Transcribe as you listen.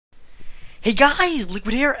Hey guys,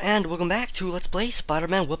 Liquid here, and welcome back to Let's Play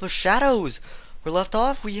Spider-Man Web of Shadows. Where left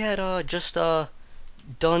off, we had just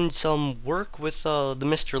done some work with the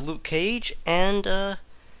Mr. Luke Cage, and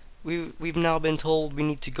we've now been told we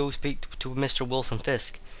need to go speak to Mr. Wilson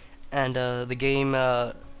Fisk. And the game,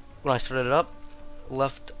 when I started it up,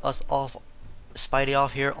 left us off, Spidey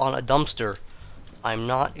off here on a dumpster. I'm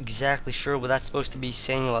not exactly sure what that's supposed to be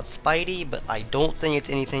saying about Spidey, but I don't think it's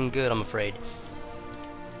anything good, I'm afraid.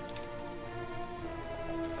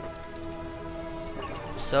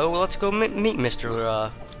 So let's go meet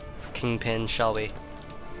Mr. Kingpin, shall we?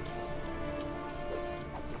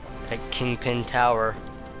 At Kingpin Tower,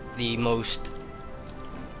 the most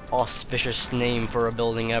auspicious name for a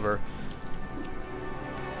building ever.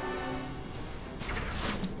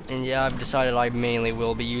 And yeah, I've decided I mainly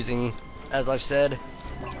will be using, as I've said,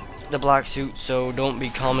 the black suit, so don't be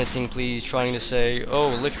commenting please trying to say, oh,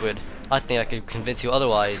 Liquid. I think I could convince you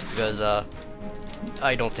otherwise, because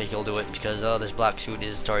I don't think he'll do it, because this black suit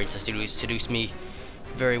is starting to seduce me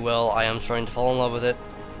very well. I am starting to fall in love with it.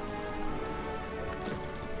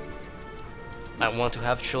 I want to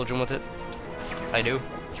have children with it. I do.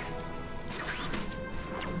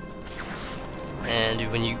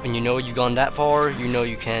 And when you know you've gone that far, you know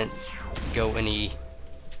you can't go any.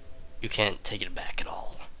 You can't take it back at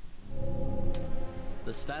all.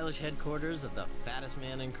 The stylish headquarters of the fattest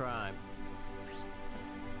man in crime.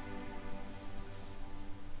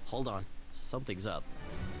 Hold on, something's up.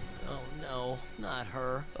 Oh no, not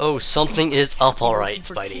her. Oh, something is up, alright,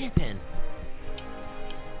 Spidey. Kingpin.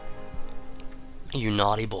 You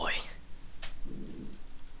naughty boy.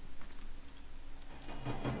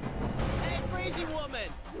 Hey, crazy woman!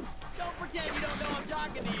 Don't pretend you don't know I'm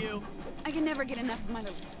talking to you. I can never get enough of my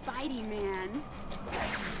little Spidey man.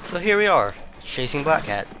 So here we are, chasing Black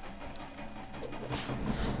Cat.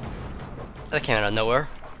 That came out of nowhere.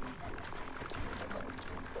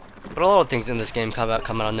 But a lot of things in this game come out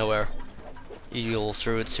of nowhere. You'll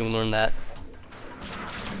soon learn that.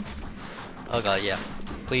 Oh god, yeah.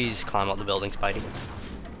 Please climb up the building, Spidey.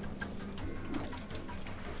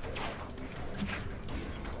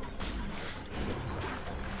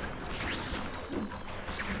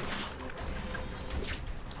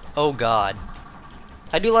 Oh god.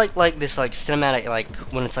 I do like this cinematic,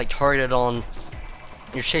 when it's targeted on,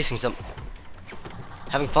 you're chasing some.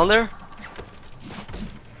 Having fun there?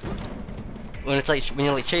 When it's when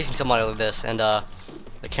you're chasing somebody like this, and the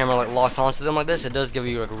camera locks onto them like this, it does give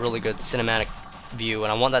you a really good cinematic view.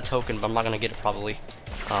 And I want that token, but I'm not gonna get it probably.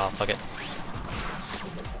 Fuck it.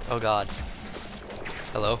 Oh god.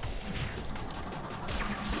 Hello.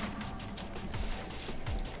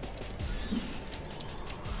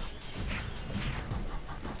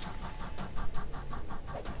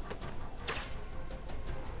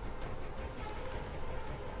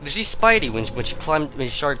 Did you see Spidey when she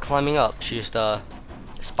started climbing up? She just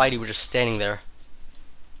Spidey was just standing there.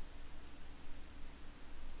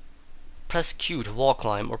 Press Q to wall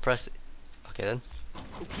climb, or press. Okay then.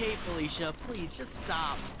 Okay, Felicia, please just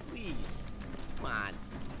stop, please. Come on.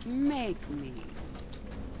 Make me.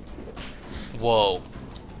 Whoa.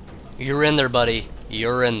 You're in there, buddy.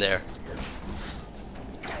 You're in there.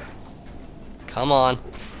 Come on.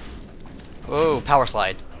 Whoa, power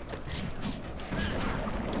slide.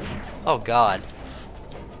 Oh god.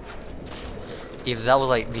 Either that was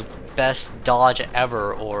the best dodge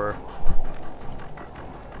ever, or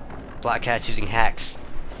Black Cat's using hacks.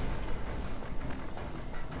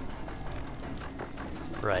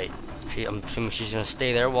 Right. I'm assuming she's gonna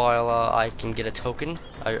stay there while I can get a token.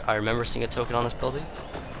 I remember seeing a token on this building.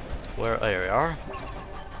 Where? Oh, here we are.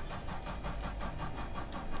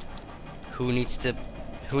 Who needs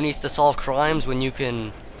to solve crimes when you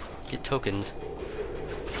can get tokens?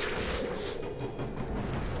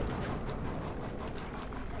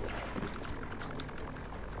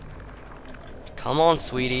 Come on,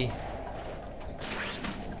 sweetie.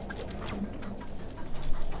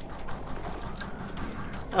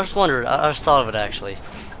 I just wondered, I just thought of it actually.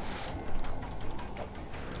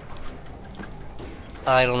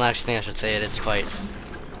 I don't actually think I should say it, it's quite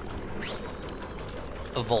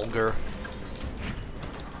vulgar.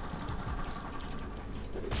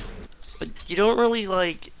 But you don't really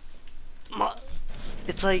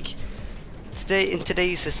it's in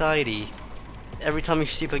today's society, every time you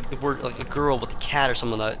see the word a girl with a cat or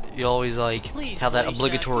something like that, you always Please, have that Felicia,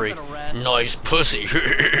 obligatory give it a rest. nice pussy. No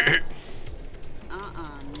way,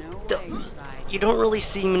 Spidey. You don't really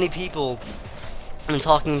see many people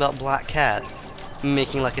talking about Black Cat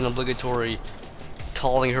making an obligatory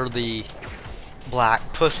calling her the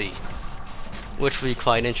black pussy, which would be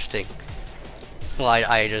quite interesting. Well,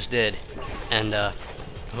 I just did, and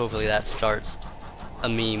Hopefully that starts a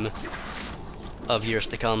meme of years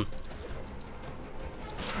to come.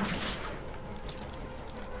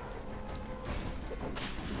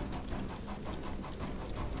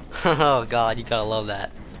 Oh god, you gotta love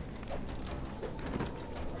that.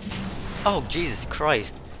 Oh Jesus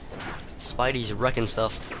Christ. Spidey's wrecking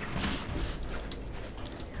stuff.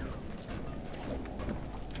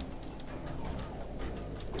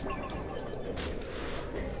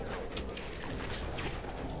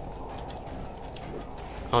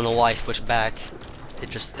 I don't know why I switched back.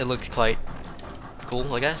 It looks quite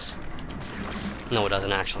cool, I guess. No, it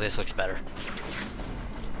doesn't actually. This looks better.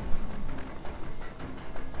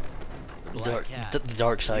 The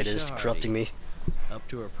dark side is corrupting me. Up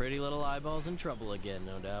to her pretty little eyeballs in trouble again,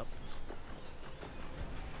 no doubt.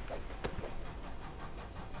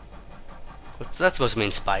 What's that supposed to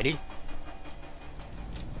mean, Spidey?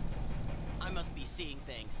 I must be seeing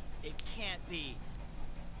things. It can't be.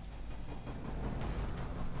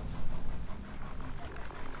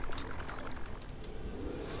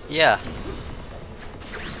 Yeah.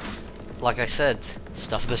 Like I said,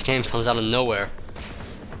 stuff in this game comes out of nowhere.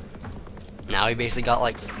 Now he basically got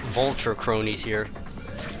like vulture cronies here.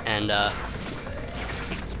 And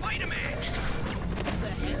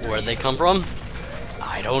where'd they come from?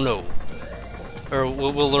 I don't know. Or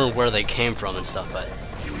we'll learn where they came from and stuff, but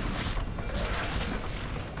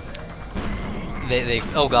they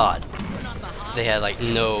oh god. They had like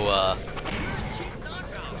no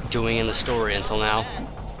doing in the story until now.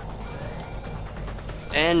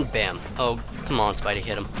 And bam. Oh, come on, Spidey,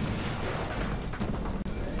 hit him.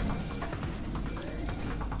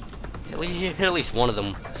 Hit at least one of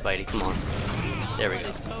them, Spidey, come on. There we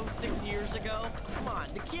go. So 6 years ago? Come on,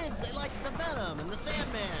 the kids, they like the Venom and the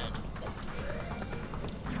Sandman.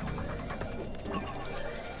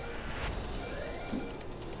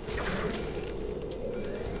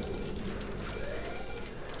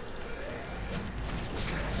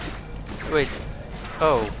 Wait.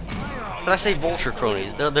 Oh. Did I say vulture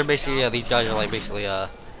cronies? They're basically, yeah, these guys are like basically, I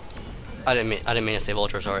didn't mean to say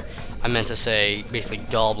vulture, sorry. I meant to say basically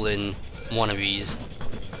goblin wannabes.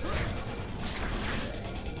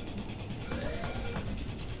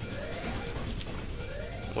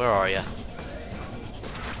 Where are ya?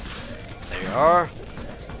 There you are.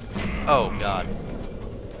 Oh god.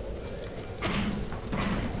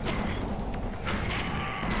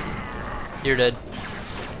 You're dead.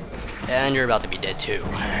 And you're about to be dead too.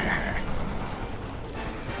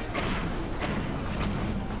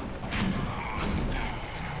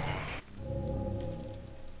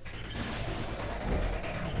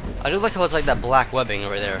 I do like how it's like that black webbing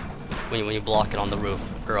over there when you block it on the roof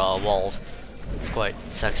or walls. It's quite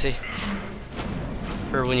sexy.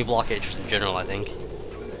 Or when you block it just in general, I think.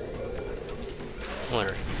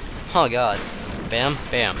 Wonder. Oh god. Bam,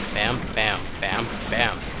 bam, bam, bam, bam,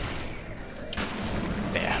 bam.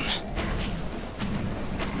 Bam.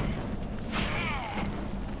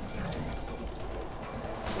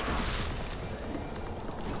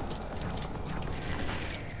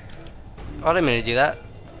 Oh, I didn't mean to do that.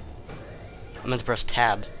 I meant to press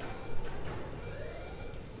tab.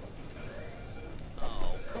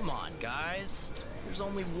 Oh, come on, guys. There's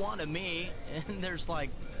only one of me, and there's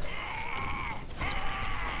like...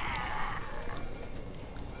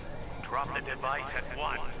 Drop the device at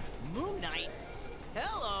once. Moon Knight?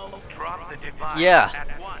 Hello? Drop the device Yeah.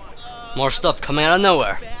 at once. More stuff coming out of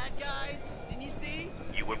nowhere. Bad guys? Didn't you see?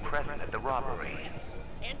 You were present at the robbery.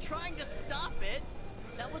 And trying to stop it.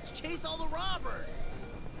 Now let's chase all the robbers.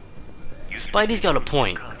 You Spidey's got a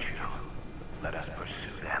point. can't you? Let us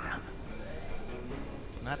pursue them.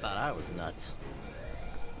 I thought I was nuts.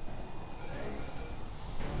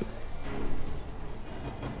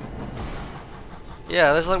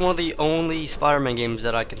 Yeah, that's like one of the only Spider-Man games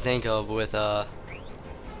that I can think of with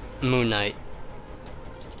Moon Knight,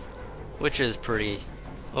 which is pretty.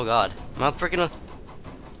 Oh god, am I freaking am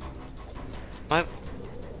I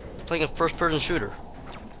playing a first-person shooter?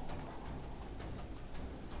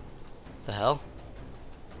 The hell?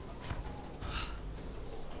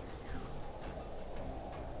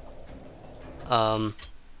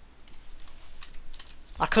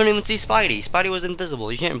 I couldn't even see Spidey. Spidey was invisible.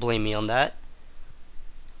 You can't blame me on that.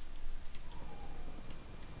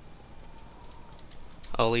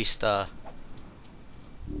 Oh, at least, oh,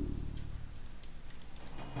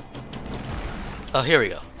 here we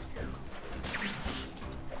go.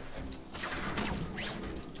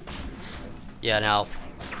 Yeah, now.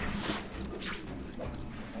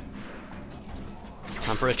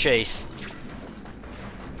 Time for a chase.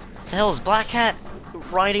 The hell is Black Cat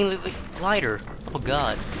riding the glider? Oh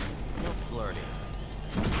god. No flirting.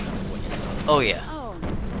 That's what you said. Oh yeah. Oh,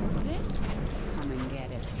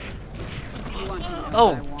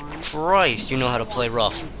 Oh, Christ, you know how to play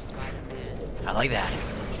rough. I like that.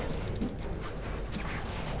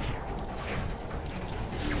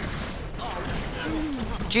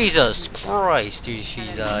 Jesus Christ, dude,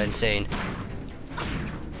 she's insane.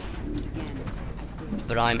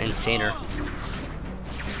 But I'm insaner.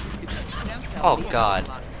 Oh God.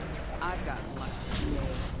 I've got lucky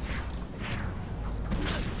days.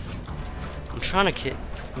 I'm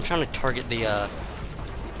trying to target the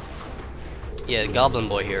yeah, the goblin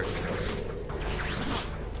boy here.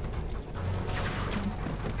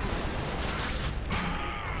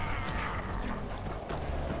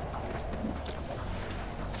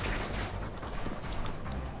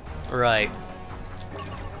 Right.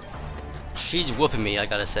 She's whooping me, I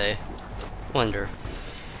gotta say. Wonder.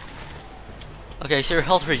 Okay, so your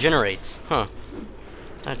health regenerates. Huh.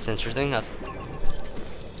 That's interesting. I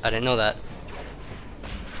didn't know that.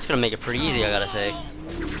 It's gonna make it pretty easy, I gotta say.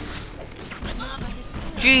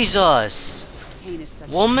 Jesus! Pain is such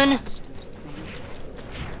a Woman? rush, don't you think?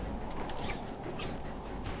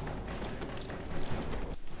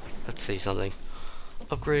 Let's see something.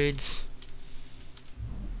 Upgrades.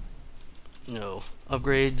 No.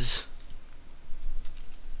 Upgrades.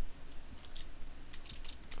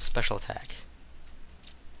 Special attack.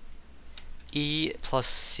 E plus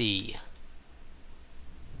C.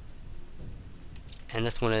 And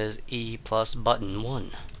this one is E plus button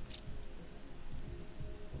 1.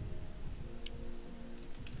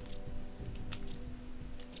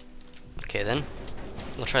 Okay then.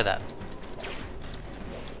 We'll try that.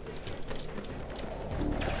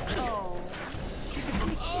 Oh, did the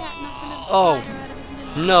pretty cat knock the little Oh. spider out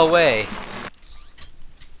of his little... No way.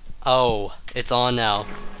 Oh, it's on now.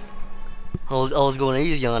 I was going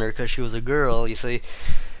easy on her because she was a girl, you see.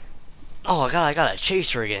 Oh, I gotta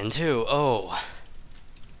chase her again too. Oh.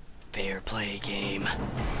 Fair play game.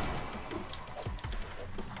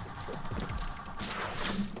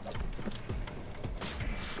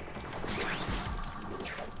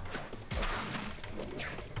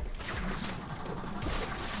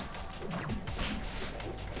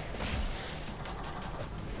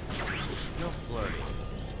 No flirty.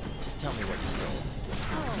 Just tell me what you stole.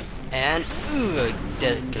 And,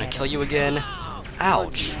 gonna kill you again.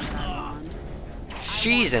 Ouch.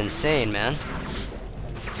 She's insane, man.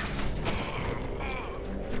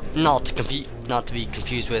 Not to be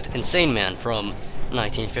confused with Insane Man from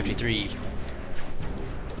 1953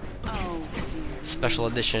 Oh, dear. special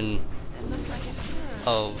edition That looked like a bird.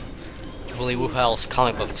 of Willie Woohouse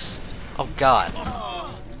comic books. Oh God.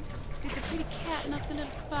 Did the pretty cat knock the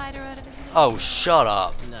little spider out of his little... Oh, shut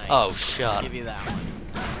up. Nice. Oh, shut. Give you that one.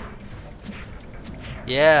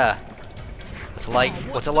 Yeah.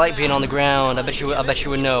 What's it like being on the ground? I bet you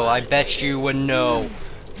would know. I bet you would know.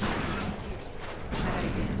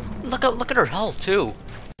 Look at her health too.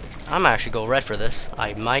 I might actually go red for this.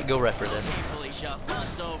 I might go red for this. Hey, Felicia,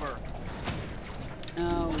 run's over.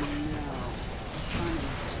 Oh, no. Fun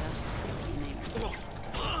just beginning.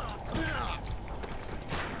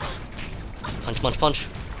 Punch, punch, punch.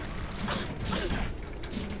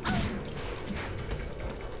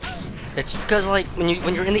 It's because like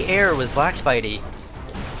when you're in the air with Black Spidey,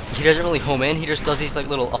 he doesn't really home in. He just does these like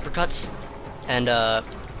little uppercuts, and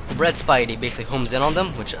Red Spidey basically homes in on them,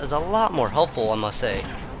 which is a lot more helpful, I must say.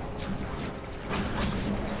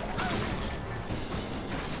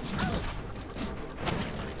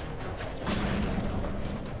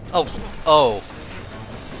 Oh, oh.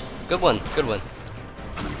 Good one, good one.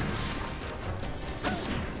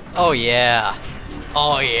 Oh yeah.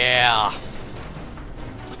 Oh yeah.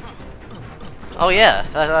 Oh yeah,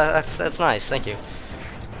 that's nice, thank you.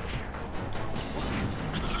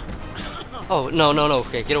 Oh, no, no, no,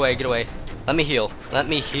 okay, get away, get away. Let me heal, let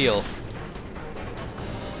me heal.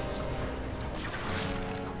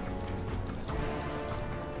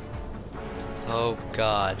 Oh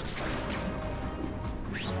God.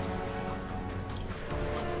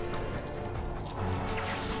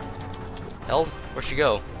 Hell, where'd she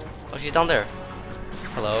go? Oh, she's down there.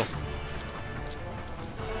 Hello.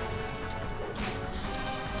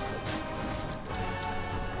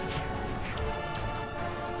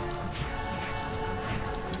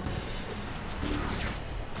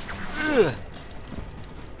 Ugh.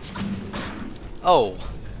 Oh.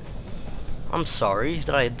 I'm sorry. Did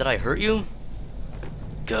I hurt you?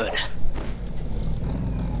 Good.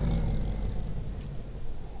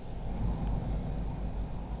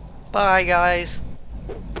 Bye, guys.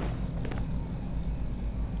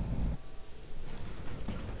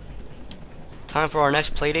 Time for our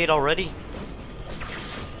next playdate already?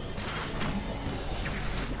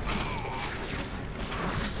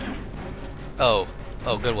 Oh.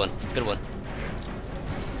 Oh, good one. Good one.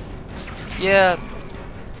 Yeah.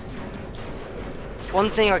 One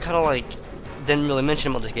thing I kind of like didn't really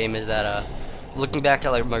mention about this game is that looking back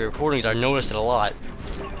at like my recordings, I noticed it a lot.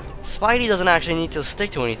 Spidey doesn't actually need to stick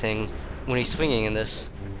to anything when he's swinging in this.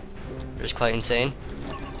 It's quite insane.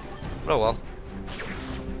 But oh well.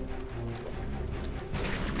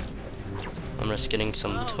 I'm just getting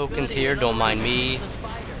some tokens here, don't mind me.